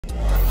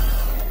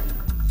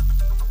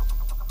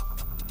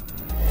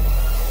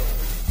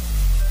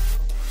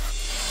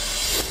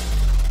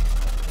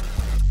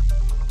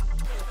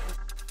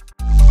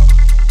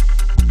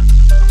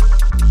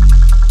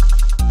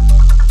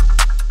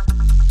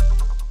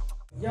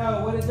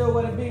Yo, what it do,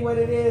 what it be, what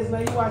it is,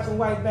 man. You watching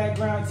White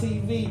Background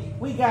TV.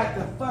 We got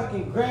the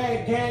fucking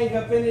Grad Gang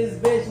up in this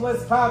bitch.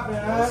 What's poppin',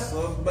 huh? What's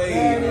up, baby?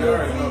 Man, you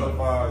already know the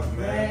vibes,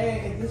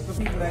 man. This for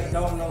people that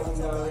don't know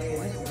who y'all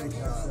is.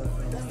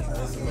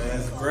 Listen, man,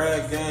 it's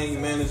Grad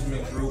Gang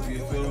Management Group, you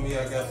feel me?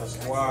 I got the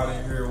squad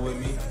in here with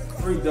me.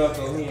 Free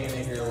Ducko, he ain't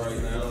in here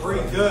right now.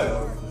 Free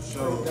Duck.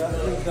 Sure.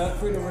 Free Duck,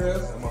 free the real.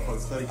 That motherfucker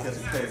study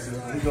catching cases.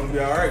 He's gonna be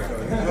alright,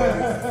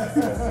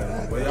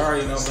 though. But you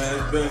already know, man, it's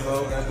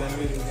Benzo. Goddamn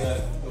me, we got.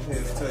 Go ahead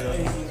and tell y'all.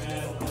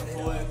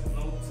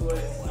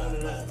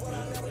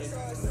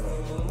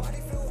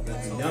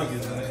 That's the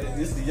youngest, man.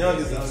 This the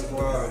youngest in the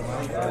squad,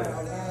 man.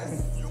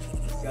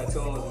 Got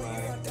tones,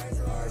 man.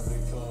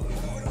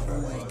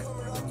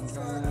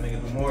 That nigga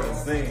do more than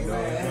sing, though.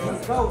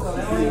 Let's go, though.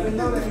 They don't even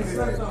know that he's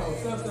slept on.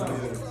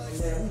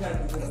 Yeah, we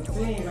got the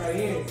team right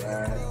here.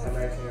 I'm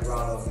actually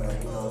around, man.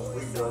 You know,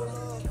 Free Duck.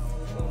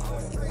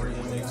 Free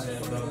MHN,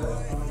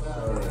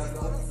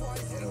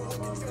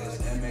 It's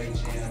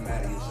MHN,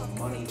 man. It's a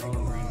money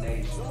hungry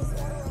nation,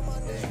 man.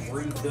 It's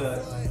Free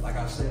Duck. Like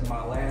I said in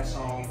my last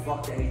song,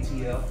 fuck the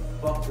ATF,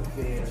 fuck the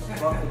feds,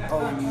 fuck the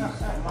police.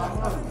 My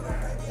money.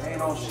 They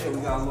ain't on shit.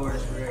 We got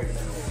lawyers for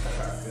everything.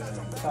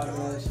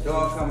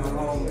 Dog coming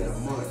home in a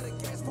month.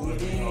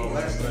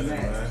 Less than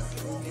that.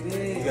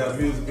 We got a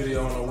music video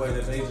on the way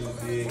that they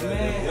just did.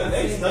 Man,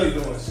 they study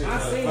doing shit. I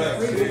seen the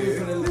previews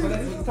for the. But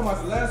you talking about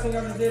the last thing I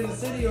just did in the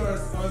city, or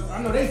I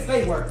know they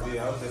stay working.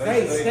 Yeah, I was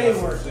they stay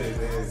working.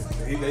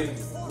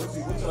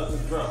 What y'all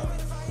just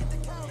dropped?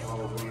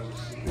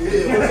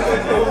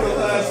 Yeah, what the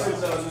last shit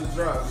y'all just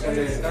dropped?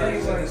 30 in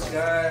the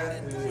Sky.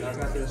 I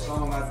got this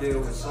song I did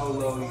with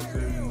Solo. You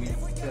feel me?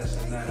 We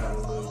testing that out a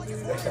little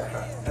bit.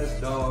 That's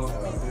dog.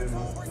 You feel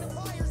me?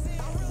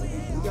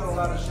 We got a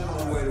lot of shit on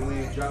the way that we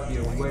ain't dropped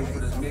yet. We're waiting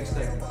for this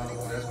mixtape to come.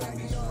 That's gonna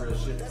be some real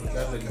shit. We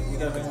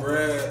got the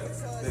Grad.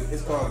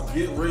 It's called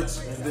Get Rich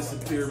and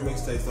Disappear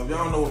mixtape. So if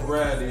y'all don't know what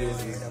Grad is,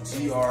 it's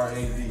GRAD.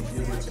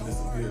 Get Rich and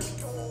Disappear.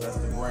 That's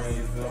the brand,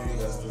 you feel me?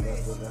 That's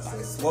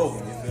the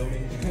slogan, you feel me?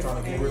 You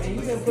trying to get rich and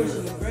you been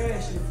pushing the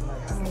Grad shit for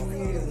like how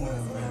many years now?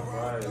 Man,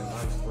 probably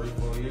nice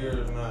 3-4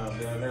 years now.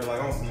 Down there,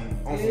 like on some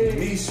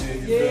me shit,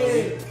 you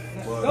feel me?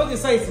 But don't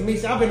just say some me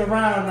shit. I've been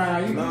around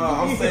now. No,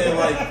 I'm saying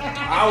like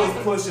I was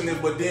pushing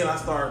it, but then I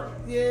start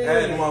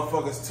adding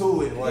motherfuckers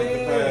to it, like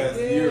the past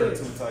year or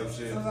two type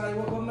shit. So like,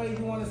 what made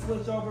you want to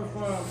switch over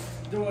from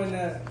doing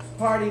the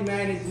party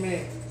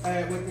management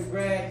with the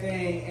Grad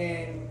thing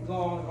and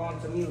going on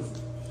to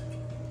music?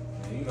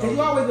 Cause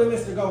you always been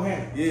Mr. Go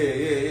Ham. Yeah.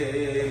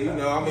 You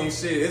know, I mean,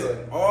 shit. It's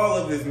all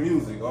of his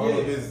music, all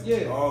of his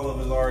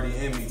already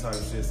in me type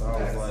shit. So I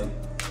was like,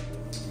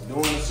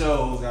 doing the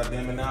shows,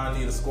 goddamn it. Now I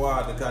need a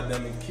squad to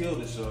goddamn it kill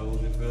the shows.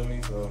 You feel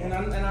me? So. And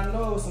I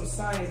know it was some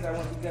science that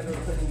went together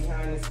putting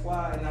behind this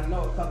squad. And I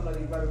know a couple of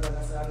these brothers, like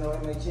I said, I know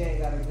MHN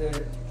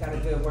got a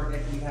good work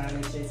ethic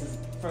behind this shit. Since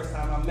the first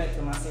time I met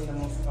them, I seen them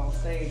on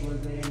stage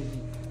with the energy.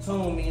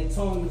 Me and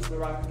Tune used to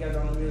rock together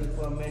on the music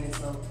for a minute.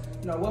 So,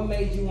 you know, what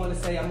made you want to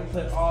say I'm gonna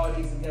put all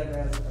these together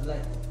as a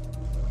collective?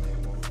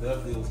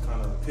 Definitely was kind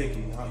of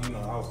picky. You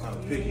know, I was kind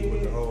of picky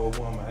with the whole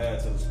 "I'm gonna add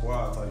to the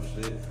squad" type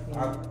shit.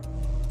 I'm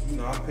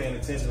paying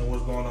attention to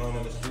what's going on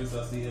in the streets.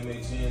 I see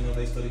MHN,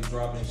 they study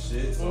dropping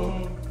shit.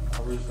 So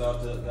I reached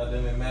out to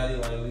goddamn it, Maddie,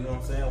 like, you know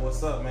what I'm saying?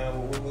 What's up,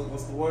 man?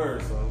 What's the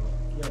word? So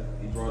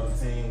he brought the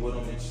team with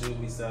him and shit.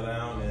 We sat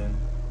down and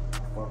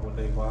fuck with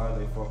their vibe.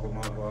 They fuck with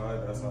my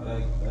vibe. That's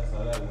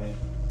how that went.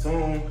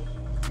 Tune,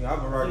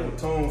 I've been rocking with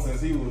Tune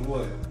since he was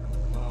what?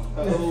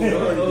 How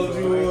old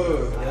you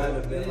was?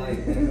 I've been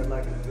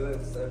like a good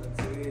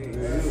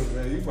 17.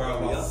 Man, you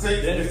probably about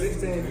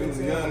 16,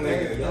 15. Young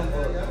nigga.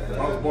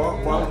 My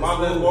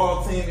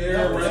ball team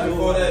era, right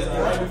before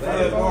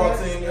that ball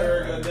team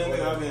era, goddamn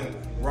it, I've been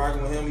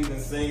rocking with him. He's been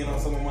singing on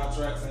some of my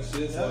tracks and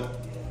shit, so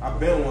I've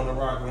been wanting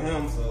to rock with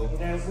him, so.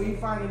 And where you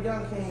find the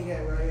Young King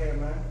at right here,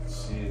 man?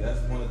 Shit,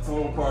 that's one of the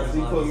Tune parties.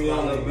 He put me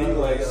on the beat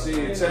like,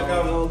 shit, check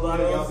out, you know what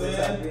I'm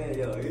saying?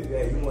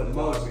 You want the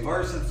most He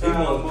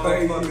versatile just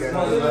like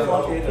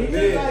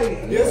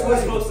This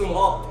was for some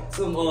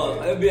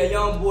NBA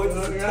young boy to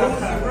some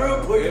real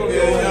quick.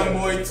 NBA young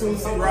boy,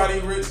 Tootsie, Roddy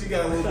Rich, he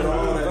got a little bit of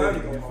all that.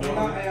 I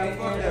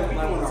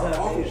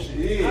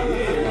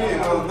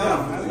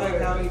like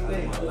how he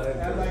think. I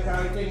like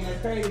how he think.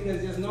 That's crazy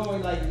because just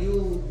knowing like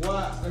you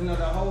watch, you know,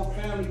 the whole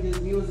family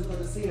just musical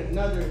to see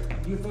another.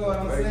 You feel what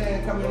I'm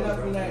saying? Coming up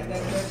from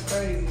that's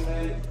crazy,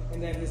 man.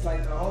 And then it's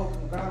like the whole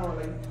background.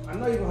 Like I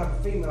know you're gonna have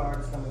a female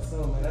artist coming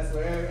soon, man. That's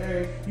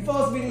where you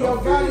supposed to be the young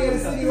Gotti in the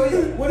city.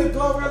 What did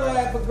Glorilla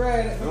at for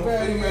Grad? Them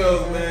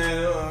females,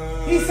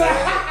 man. He said,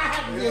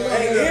 you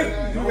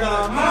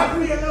gotta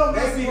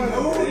be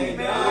moody,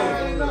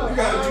 man. You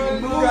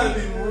gotta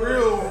be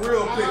real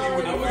picky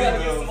with the females. We gotta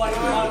get some like my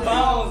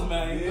bounds,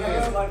 man.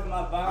 Yeah, like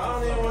my bounds. I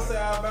don't even want to say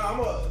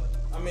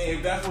I mean,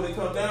 if that's what it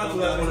comes down to,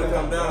 that's what it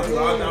comes down to.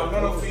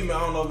 I want a female. I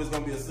don't know if it's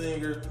gonna be a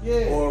singer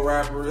or a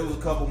rapper. It was a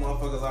couple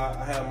motherfuckers I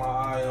had my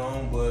eye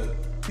on, but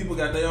people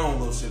got their own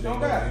little shit they do. You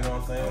know what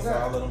I'm saying? So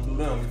I let them do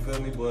them. You feel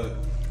me? But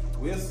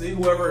We'll see.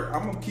 Whoever,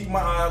 I'm gonna keep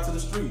my eye out to the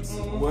streets.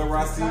 Whoever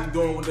I see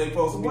doing what they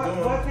supposed to be doing.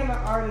 What can an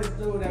artist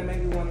do that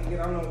make you want to get?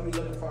 I don't know if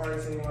you're looking for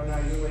artists anymore now.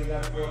 You already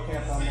got a full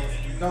camp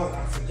almost. You don't.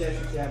 I suggest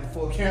you should have a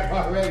full camp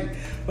already.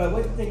 But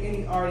what do you think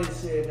any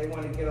artist should, they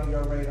want to get on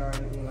your radar or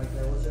anything like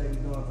that? What should they be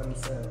doing for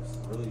themselves?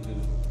 Really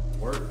just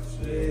work.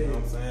 Shit, you know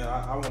what I'm saying?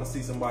 I want to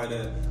see somebody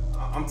that,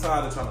 I'm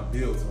tired of trying to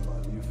build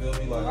somebody. You feel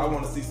me? Like I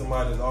want to see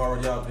somebody that's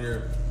already out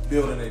there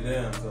building their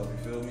damn self. You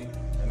feel me?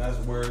 And that's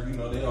where, you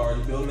know, they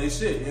already building their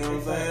shit, you know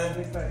what I'm saying?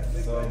 Big fact.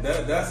 So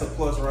that's a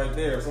plus right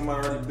there. If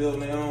somebody already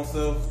building their own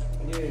self,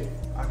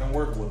 I can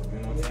work with them, you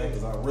know what I'm saying?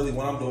 Because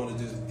what I'm doing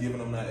is just giving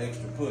them that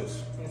extra push.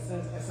 And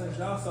since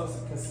y'all so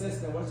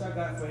consistent, what y'all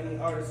got for any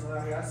artists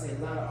around here? I see a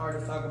lot of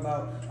artists talk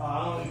about, oh,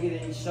 I don't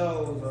get any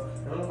shows, or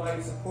don't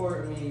nobody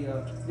support me,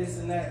 or this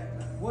and that.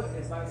 What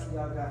advice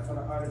y'all got for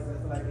the artists that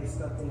feel like they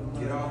stuck in the mud?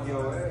 Get off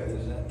your ass.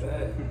 Is that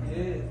bad?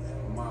 Yeah.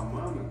 My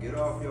mama, get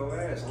off your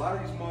ass. A lot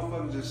of these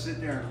motherfuckers just sit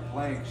there and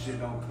complain because shit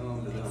don't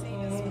come to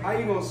them. How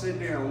you gonna sit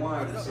there and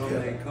whine for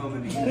something ain't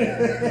coming to you?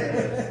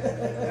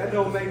 That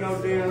don't make no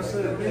damn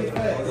sense.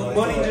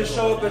 Money just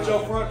show up at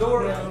your front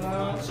door.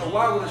 So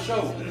why would it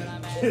show?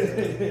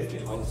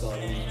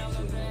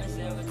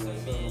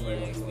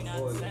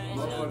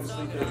 Motherfuckers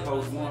think they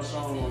post one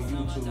song on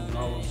YouTube and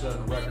all of a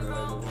sudden the record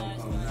label won't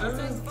come out.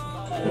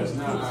 That's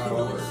not how it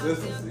works.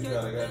 Consistency. You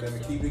gotta goddamn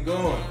keep it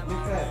going. Big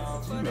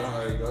facts. You know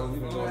how it goes. We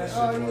been doing this shit.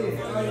 Oh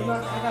yeah.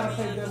 I gotta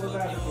play devil's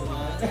advocate,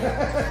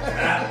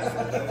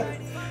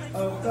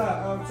 man.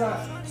 On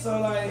top. So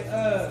like,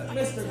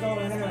 Mr.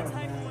 Going Ham,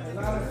 man. A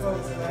lot of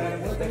folks,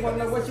 man, they want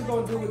to know what you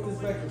gonna do with this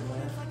record, man.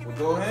 Well,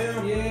 go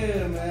ham?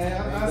 Yeah, man.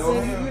 I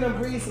said you done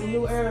breathed some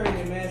new air in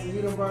it, man. So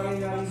you done brought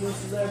in all these new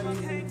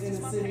celebrities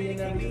in the city and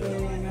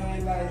everything,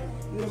 man. Like,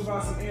 you done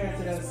brought some air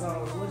into that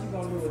song. So what you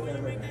gonna do with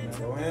that record, man?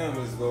 Go ham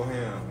is go ham.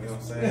 You know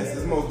what I'm saying?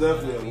 It's most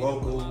definitely a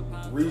local,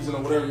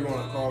 regional, whatever you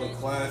want to call it,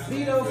 classic.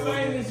 Vito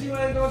famous, you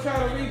ain't gonna try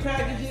to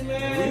repackage it,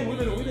 man. We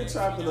done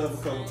chopped it up a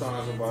couple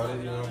times about it,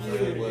 you know what I'm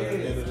saying? But at the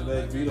end of the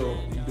day, Vito,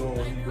 he doing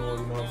what he doing,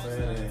 you know what I'm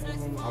saying?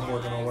 And I'm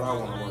working on what I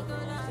want to work on.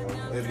 So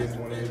if it's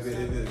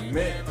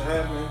meant to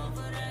happen,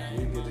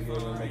 we get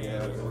together and make it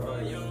happen.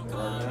 Right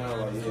now,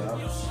 like, I'm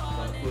just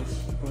trying to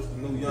push the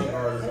new young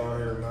artists on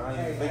here, man. I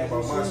ain't think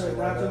about my shit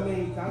right now.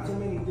 Not too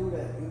many do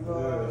that. You know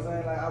what I'm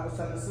saying? Like, I was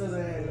telling Sizzor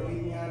and we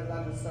behind a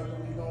lot of the stuff that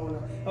we doing,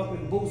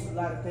 helping boost a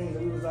lot of things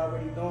that we was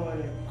already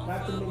doing, and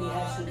not too many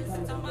actually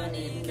coming to the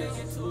game and do that.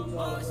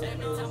 So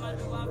salute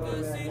to all of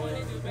us.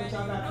 Ain't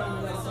y'all not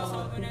coming at some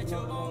of the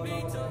people going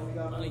on? We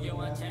got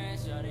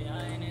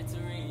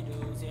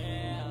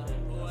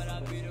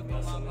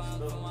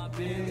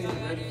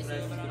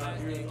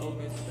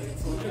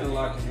We've been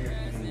locked in here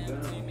for the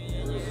done.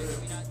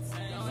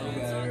 I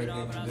got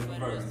everything from different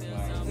persons.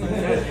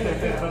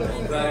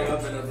 I'm back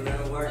up in the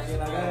working.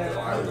 I got the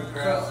army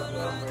crowd.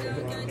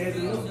 Is the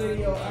new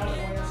video out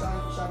when you're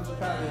shot in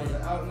Chicago? Is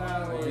it out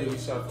now? Or? Yeah, we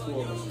shot 2 of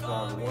them in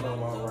Chicago. One of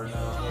them out right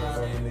now. Hands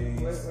on your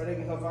knees. Where they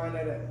can go find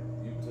that at?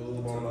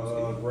 YouTube, on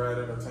the Grad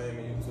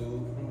Entertainment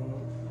YouTube.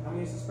 How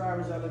many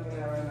subscribers y'all looking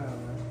at right now,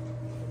 man?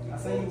 I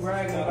seen you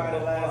bragging about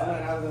it last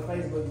night. I was on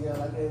Facebook, yeah,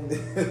 like I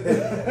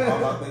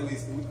think we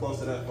close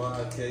to that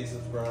 5K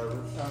subscribers.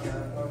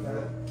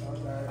 Okay.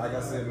 Like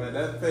I said, man,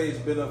 that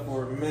page been up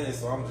for a minute,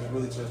 so I'm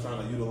just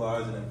trying to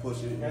utilize it and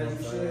push it. You know what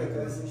I'm saying?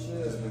 As you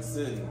should. It's been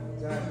sitting.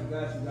 Got you.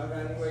 Y'all got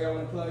anywhere y'all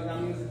want to plug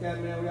y'all music at,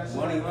 man? We got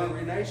Money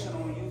Hungry Nation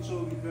on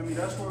YouTube, you feel me?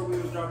 That's where we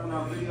was dropping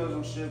our videos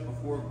and shit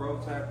before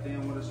Bro tapped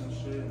in with us and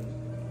shit.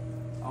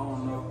 I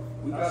don't know.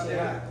 We got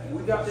that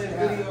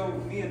video.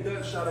 Me and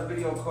Doug shot a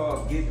video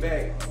called Get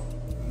Back.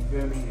 You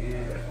feel me?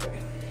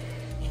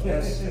 And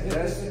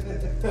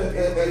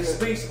it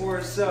speaks for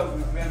itself.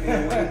 You feel me?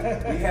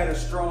 We had a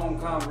strong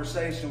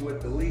conversation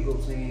with the legal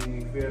team.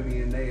 You feel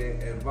me? And they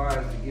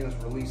advised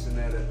against releasing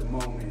that at the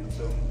moment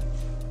until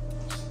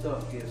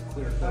stuff gets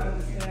cleared up.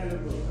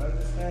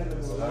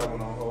 Understandable. So that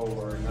one on hold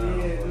right now.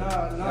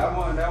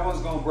 Yeah, That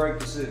one's gonna break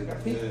the city.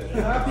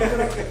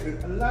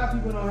 A lot of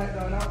people don't have,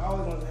 and I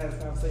always want to have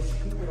this conversation.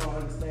 People don't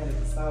understand that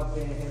the South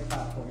End hip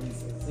hop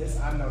police exists.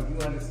 I know you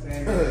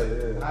understand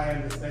that. I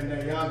understand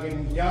that.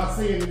 Y'all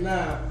seeing it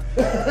now.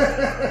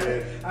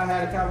 I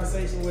had a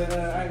conversation with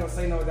I ain't gonna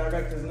say no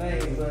director's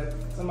name, but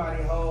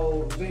somebody's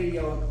whole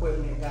video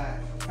equipment got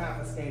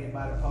confiscated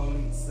by the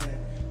police. And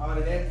all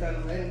of that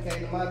came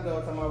to my door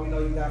talking about, we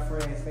know you got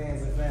friends,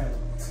 fans, and family.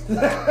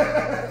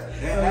 That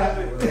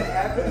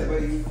happened,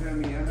 but you feel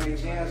me?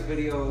 MHN's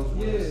videos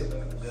was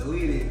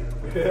deleted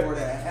before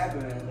that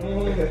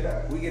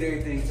happened. We get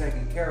everything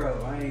taken care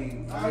of. I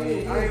ain't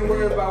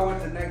worried about what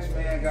the next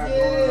man got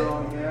going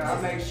on, man. I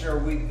make sure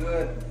we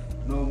good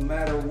no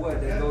matter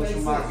what. That goes for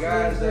my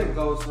guys, that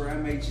goes for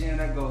MHN,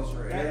 that goes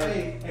for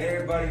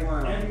everybody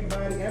around.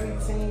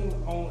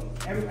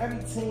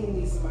 Every team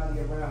needs somebody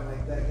around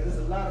like that. Cause there's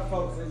a lot of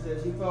folks that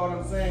just, you feel what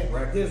I'm saying?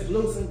 Right. Just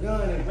loose and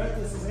gun and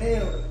reckless as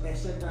hell and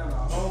shut down the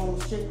whole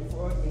shit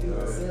before it can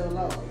even sell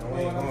out. You know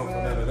we ain't going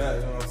for none of that,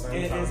 you know what I'm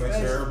saying? Trying to make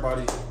sure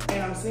everybody.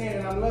 And I'm saying,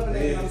 and I'm loving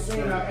it, and I'm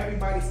saying how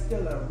everybody's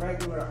still a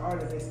regular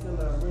artist, they still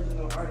an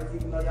original artist,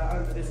 even though y'all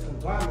under this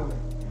conglomerate.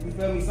 You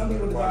feel me? Some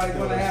people just always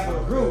want to have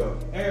a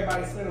group.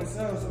 Everybody spend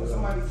themselves, so when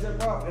somebody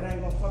jump off, it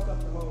ain't gonna fuck up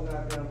the whole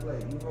goddamn play.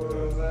 You know what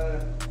I'm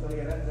saying? So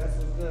yeah, that's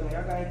what's good, man.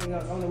 Y'all got anything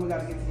else? Only we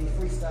gotta get to these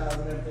freestyles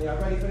and everything.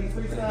 Y'all ready for these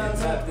freestyles?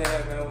 Get top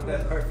there, man, with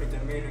that perfect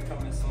demeanor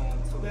coming soon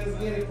too. Let's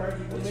get it,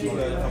 perfect What you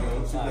got coming?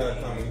 What you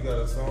got coming? You got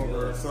a song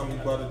or something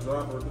you about to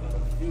drop or?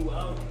 Few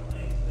out,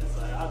 it's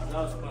like I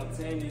was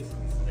spontaneous.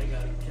 So they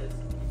gotta catch.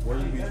 Where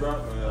you be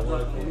dropping at? I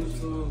drop on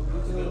YouTube,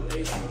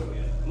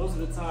 Facebook. Most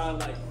of the time,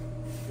 like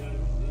you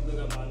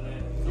look at my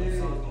name, some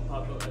songs gonna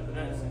pop up after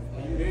that.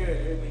 When you hear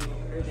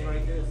everything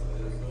right there.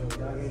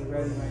 Y'all getting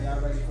ready, man.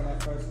 Y'all ready for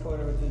that first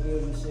quarter with the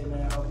music shit,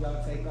 man. I hope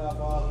y'all take off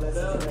all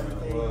blessings and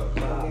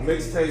everything.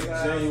 Mixtape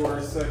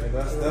January 2nd.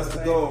 That's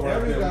the goal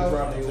right there. We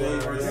dropping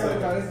January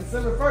 2nd. It's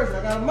December 1st.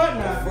 I got a month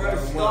now.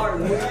 First start.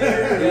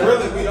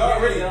 Really, we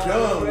already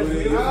done with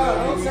it.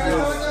 Oh, okay,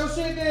 so your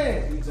shit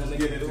then. Just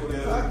get it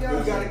together.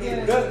 Y'all gotta get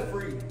it. Gut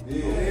free.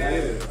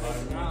 Yeah.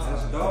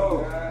 That's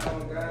dope.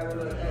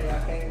 Hey, I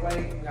can't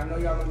wait. I know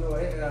y'all gonna do a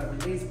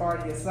release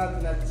party or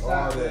something at the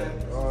shop, man.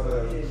 All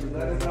that.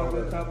 Let us know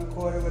we'll come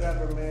record it,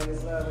 whatever, man.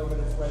 It's love over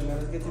this way, man.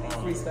 Let's get to these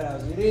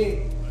freestyles. You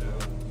dig?